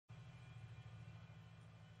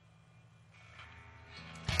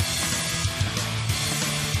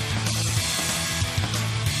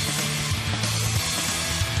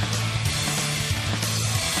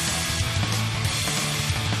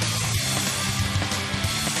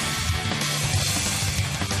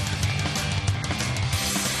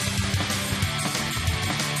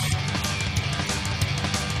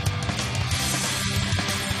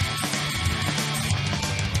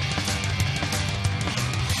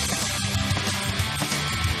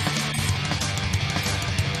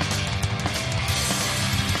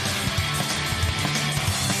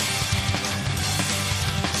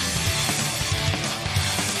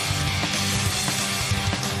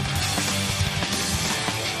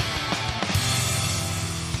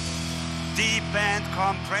The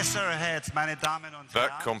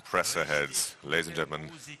compressor heads, ladies and gentlemen,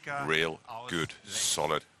 real good,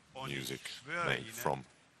 solid music made from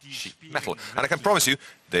sheet metal. And I can promise you,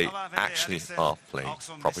 they actually are playing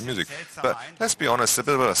proper music. But let's be honest, a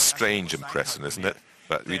bit of a strange impression, isn't it?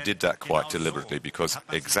 But we did that quite deliberately because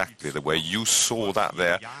exactly the way you saw that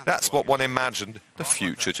there, that's what one imagined the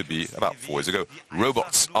future to be about 4 years ago.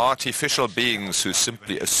 Robots, artificial beings who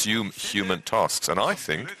simply assume human tasks. And I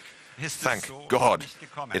think, thank God,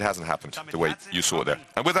 it hasn't happened the way you saw it there.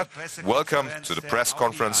 And with that, welcome to the press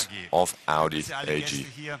conference of Audi AG.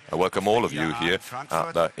 I welcome all of you here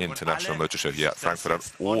at the International Motor Show here at Frankfurt,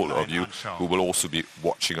 and all of you who will also be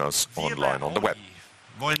watching us online on the web.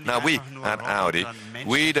 Now, we at Audi,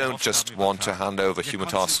 we don't just want to hand over human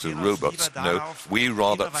tasks to robots. No, we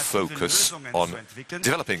rather focus on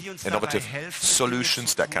developing innovative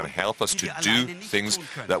solutions that can help us to do things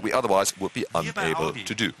that we otherwise would be unable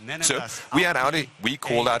to do. So, we at Audi, we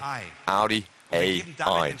call that Audi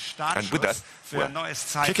AI. And with that, we're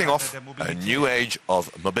kicking off a new age of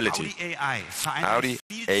mobility. Audi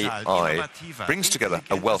AI brings together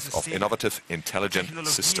a wealth of innovative, intelligent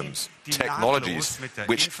systems, technologies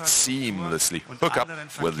which seamlessly hook up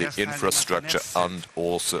with the infrastructure and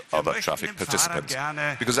also other traffic participants.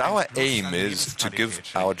 Because our aim is to give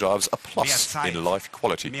our drivers a plus in life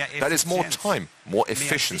quality. That is more time, more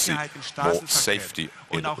efficiency, more safety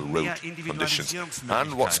in road conditions.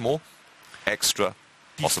 And what's more, extra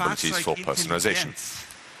possibilities for personalization.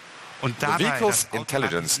 The vehicle's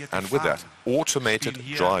intelligence and with that, automated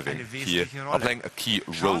driving here are playing a key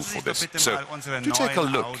role for this. So, do take a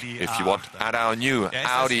look, if you want, at our new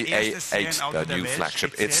Audi A8, the new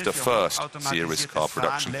flagship. It's the first series car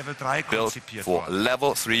production built for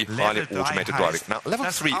Level 3 highly automated driving. Now, Level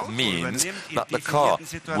 3 means that the car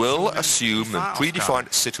will assume in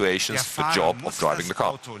predefined situations the job of driving the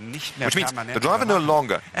car. Which means the driver no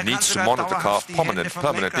longer needs to monitor the car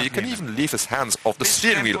permanently. He can even leave his hands off the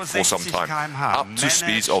steering wheel for some time. Up to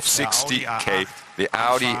speeds of 60km, the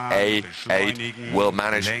Audi A8 will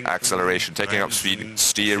manage acceleration, taking up speed,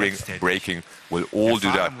 steering, braking, will all do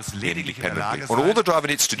that independently. What all the driver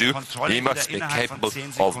needs to do, he must be capable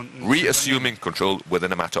of reassuming control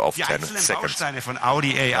within a matter of 10 seconds. Now,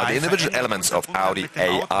 the individual elements of Audi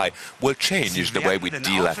AI will change the way we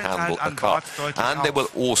deal and handle a car, and they will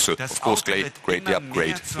also, of course, greatly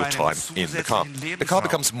upgrade your time in the car. The car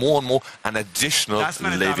becomes more and more an additional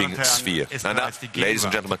living sphere. And that, ladies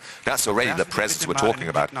and gentlemen, that's already the presence we're talking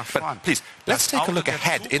about. But please, let's take a look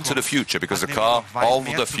ahead into the future, because the car of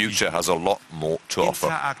the future has a lot more to offer.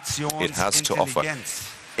 It has to offer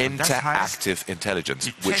interactive intelligence,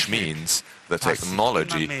 which means the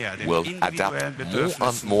technology will adapt more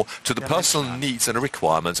and more to the personal needs and the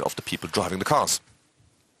requirements of the people driving the cars.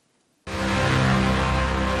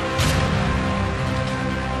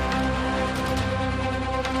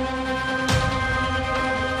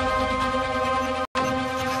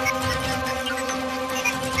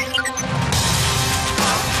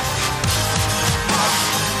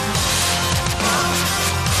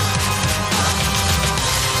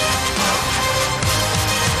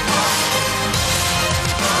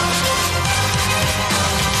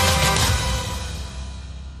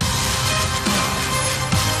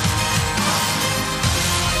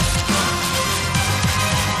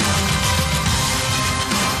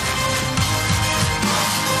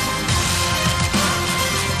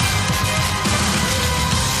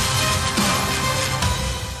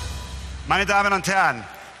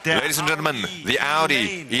 Ladies and gentlemen, the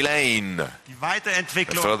Audi Elaine,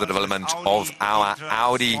 the further development of our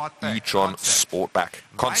Audi e-tron Sportback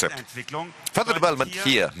concept. Further development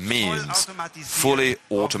here means fully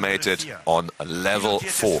automated on level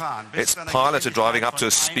 4. It's piloted driving up to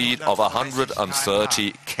a speed of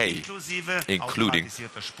 130km, including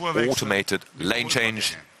automated lane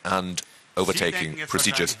change and overtaking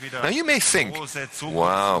procedures. Now you may think,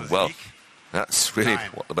 wow, well, that's really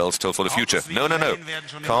what the bells toll for the future. No, no, no.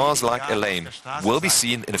 Cars like Elaine will be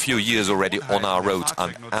seen in a few years already on our roads,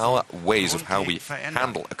 and our ways of how we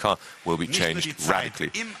handle a car will be changed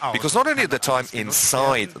radically. Because not only the time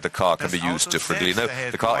inside the car can be used differently, no,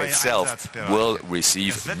 the car itself will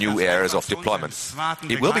receive new areas of deployment.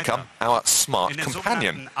 It will become our smart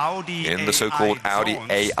companion in the so-called Audi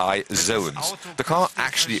AI zones. The car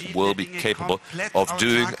actually will be capable of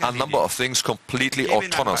doing a number of things completely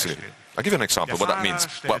autonomously. I'll give you an example of what that means.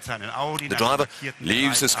 Well, the driver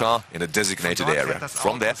leaves his car in a designated area.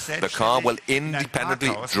 From there, the car will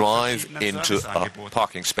independently drive into a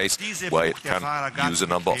parking space where it can use a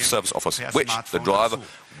number of service offers, which the driver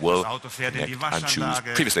will connect and choose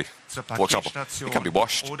previously. For example, it can be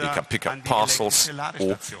washed, it can pick up parcels,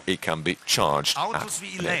 or it can be charged at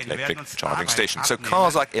an electric charging station. So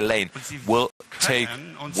cars like Elaine will take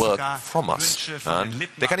work from us, and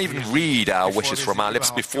they can even read our wishes from our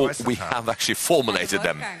lips before we have actually formulated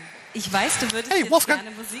them. Hey, Wolfgang.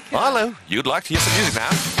 Hello. You'd like to hear some music now?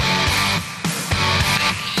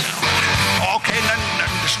 Okay,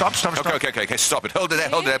 stop. Okay, stop it. Hold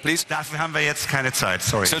it there, please. Dafür haben wir jetzt keine Zeit,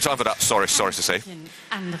 sorry. No time for that. Sorry to say.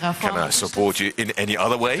 Can I support you in any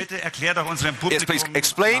other way? Bitte erklär doch unserem Publikum. Yes, please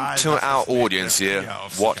explain to our audience here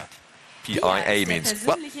what PIA means.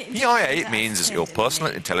 Well, PIA means your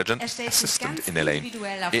personal intelligent assistant in Elaine.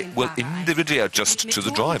 It will individually adjust to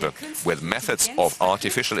the driver with methods of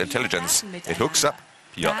artificial intelligence. It hooks up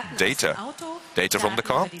data from the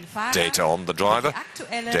car, data on the driver,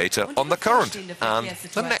 data on the current, and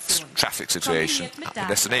the next traffic situation at the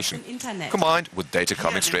destination, combined with data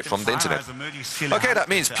coming straight from the internet. Okay, that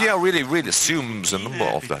means PIA really assumes a number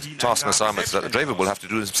of the task assignments that the driver will have to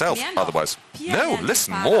do himself otherwise. No,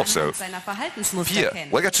 listen, more so. PIA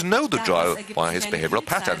will get to know the driver by his behavioral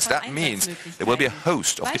patterns. That means there will be a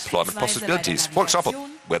host of deployment possibilities. For example,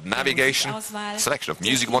 with navigation, selection of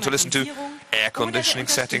music you want to listen to, air conditioning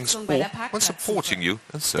settings, or when supporting you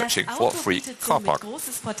and searching for a free car park.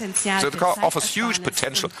 So the car offers huge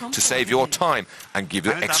potential to save your time and give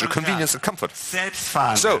you extra convenience and comfort.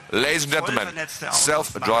 So, ladies and gentlemen,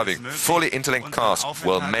 self-driving, fully interlinked cars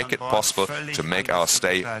will make it possible to make our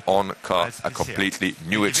stay on car a completely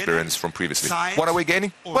new experience from previously. What are we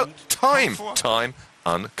gaining? Well, time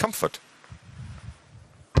and comfort.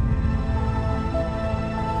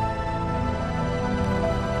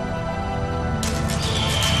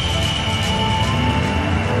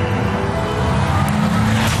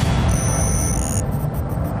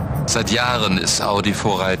 Seit Jahren ist Audi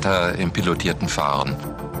Vorreiter im pilotierten Fahren.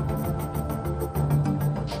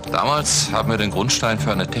 Damals haben wir den Grundstein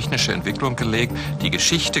für eine technische Entwicklung gelegt, die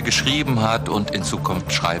Geschichte geschrieben hat und in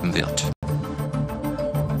Zukunft schreiben wird.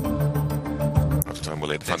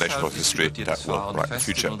 The foundation of history that will write the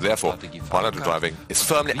future. Therefore, piloted driving is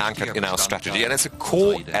firmly anchored in our strategy and it's a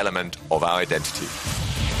core element of our identity.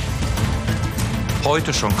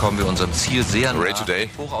 Heute schon kommen wir unserem Ziel sehr nahe, Today,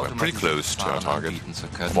 we're pretty close to our target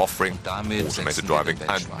of offering automated driving,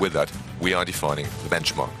 and with that, we are defining the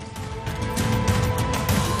benchmark.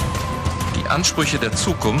 Die Ansprüche der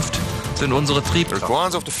Zukunft sind unsere The Triebkraft.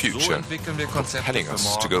 requirements of the future So entwickeln wir are Konzepte compelling für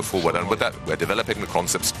us to go morgen. forward, and with that, we're developing the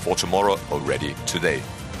concepts for tomorrow already today.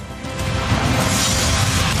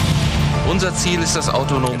 Unser Ziel ist das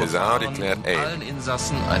autonome It is our Fahren, declared um aim. allen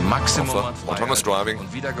Insassen ein Maximum Offer an autonomous Freiheit driving und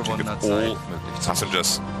to wiedergewonnener give all Zeit möglich zu machen.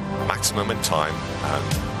 passengers maximum in time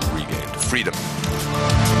and regained freedom.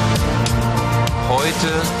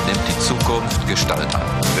 Heute nimmt die Zukunft Gestalt an.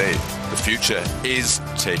 Today, the future is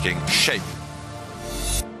taking shape.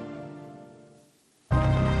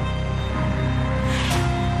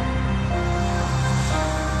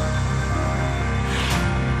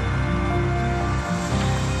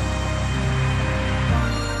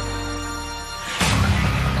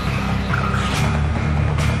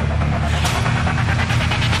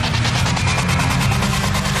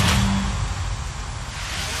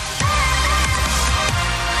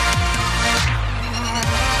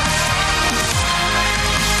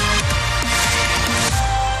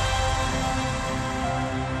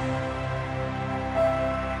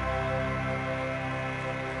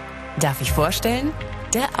 Darf ich vorstellen?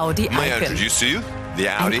 Der Audi May I Icon. introduce to you the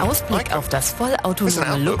Audi Ein Ausblick Icon. auf das It's vollautonome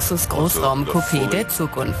an outlook Luxus-Großraum-Coupé also der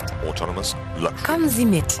Zukunft. Autonomous luxury Kommen Sie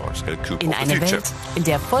mit large-scale coupe in of the eine future. Welt, in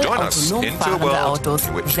der Join us vollautonom into a fahrende world Autos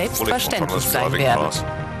in which fully selbstverständlich autonomous sein driving werden. cars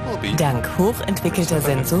will be Dank hochentwickelter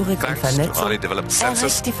Sensorik und Thanks to Vernetzung highly developed sensors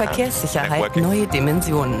erreicht die and Verkehrssicherheit networking. neue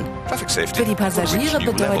Dimensionen. Traffic safety Für die will reach Passagiere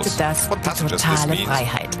new bedeutet levels. das For die passengers, this totale means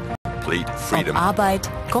Freiheit. complete Ob freedom. Arbeit,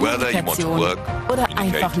 Whether you want to Kommunikation work, oder communicate,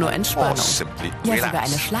 einfach nur or Entspannung. simply Ja, sogar relax.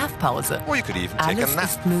 eine Schlafpause. Or you could even take a Alles nap.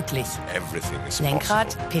 ist möglich. Everything is Lenkrad,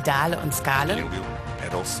 possible. Pedale und Skalen, Steering wheel,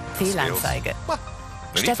 pedals, Fehlanzeige. scales. Well,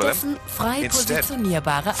 no need for them. Stattdessen frei Instead,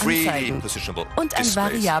 positionierbare freely Anzeigen positionable und ein displays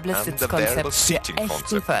variables and the Sitzkonzept variable für seating echten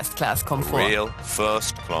concept. First-Class-Komfort. Real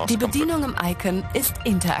first-class Die comfort. Bedienung im Icon ist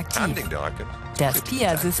interaktiv. Handling the Icon. Das Pretty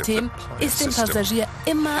PIA-System interactive. ist dem System Passagier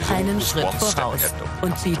immer is einen always Schritt one step voraus ahead of the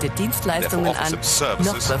und passenger. bietet Dienstleistungen Therefore an, offers some noch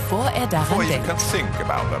services bevor er daran before you can denkt. think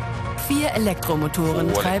about them. 4 Elektromotoren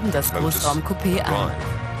Four treiben das motors Großraumcoupé an. drive.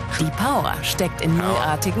 Die Power steckt in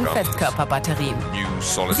neuartigen runs Festkörperbatterien. New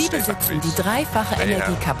solid Sie state besitzen die batteries. dreifache They have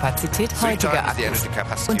Energiekapazität three heutiger times the Akkus energy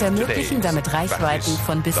capacity und of ermöglichen today's damit Reichweiten batteries.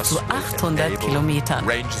 von bis Thus zu will 800 enable Kilometern.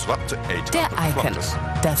 ranges of up to 800 Der Icon. kilometers.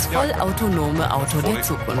 Das vollautonome Auto der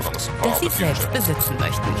Zukunft, das Sie selbst besitzen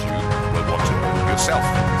möchten.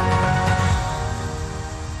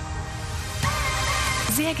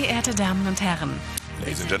 Sehr geehrte Damen und Herren,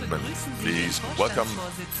 Ladies and gentlemen, please welcome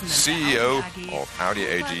CEO of Audi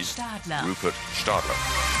AG, Rupert Stadler.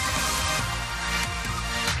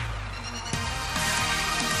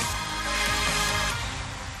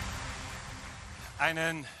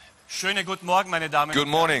 Einen schönen guten Morgen, meine Damen und Herren.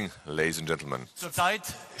 Good morning, ladies and gentlemen. Zurzeit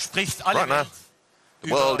spricht alle Right now, Welt the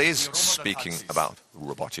über world is die speaking Robotertaxis. about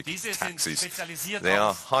robotic Diese sind taxis. spezialisiert They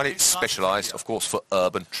are auf highly den specialized, of course, for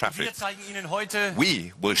urban traffic. Wir zeigen Ihnen heute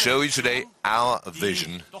We will show you today our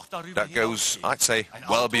vision that goes, I'd say,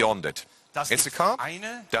 well beyond it. It's a car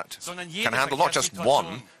that can handle not just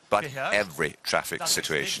one, but every traffic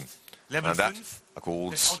situation. And that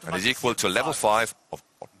calls and is equal to level 5 of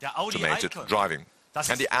automated driving.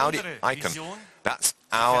 And the Audi Icon, that's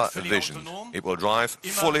our vision. It will drive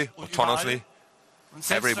fully autonomously,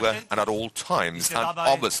 everywhere and at all times. And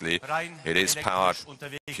obviously, it is powered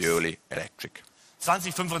purely electric.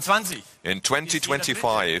 2025 In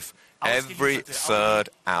 2025, every third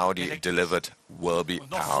Audi delivered will be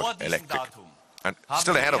powered electric. And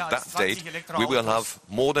still ahead of that date, we will have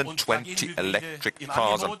more than 20 electric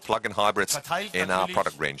cars and plug-in hybrids in our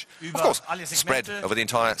product range. Of course, spread over the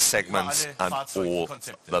entire segments and all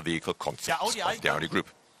the vehicle concepts of the Audi Group.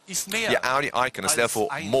 The Audi Icon is therefore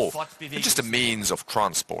more than just a means of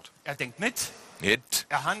transport. denkt mit, It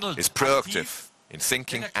is proactive in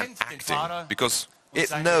thinking and acting because it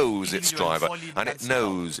knows its driver and it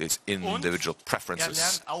knows its individual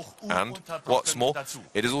preferences. And what's more,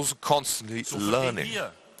 it is also constantly learning.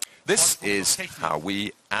 This is how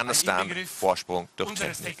we understand Vorsprung durch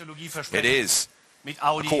Technik. It is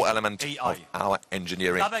a core element of our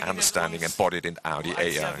engineering understanding embodied in Audi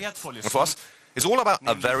AI. And for us, it's all about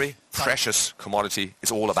a very precious commodity. It's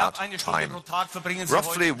all about time.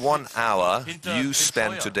 Roughly 1 hour you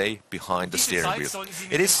spend today behind the steering wheel.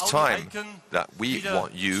 It is time that we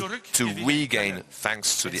want you to regain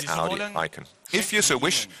thanks to the Audi Icon. If you so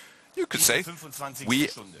wish, you could say we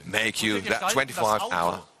make you that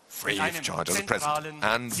 25-hour free of charge as a present,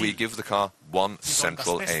 and we give the car one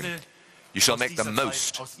central aim. You shall make the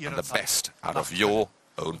most and the best out of your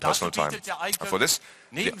own personal time. And for this,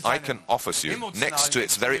 the Icon offers you, next to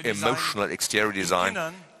its very emotional exterior design,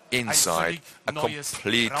 inside a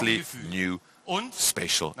completely new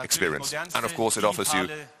spatial experience. And of course, it offers you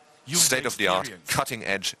state-of-the-art,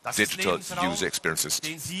 cutting-edge digital user experiences.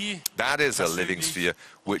 That is a living sphere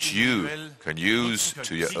which you can use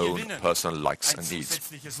to your own personal likes and needs.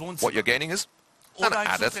 What you're gaining is an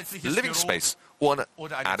added living space, or an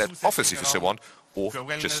added office if you so want, or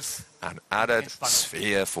just an added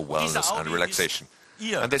sphere for wellness and relaxation.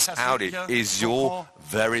 And this Audi is your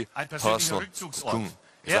very personal cocoon.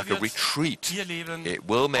 It's like a retreat. It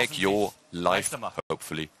will make your life,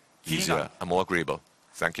 hopefully, easier and more agreeable.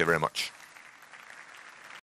 Thank you very much.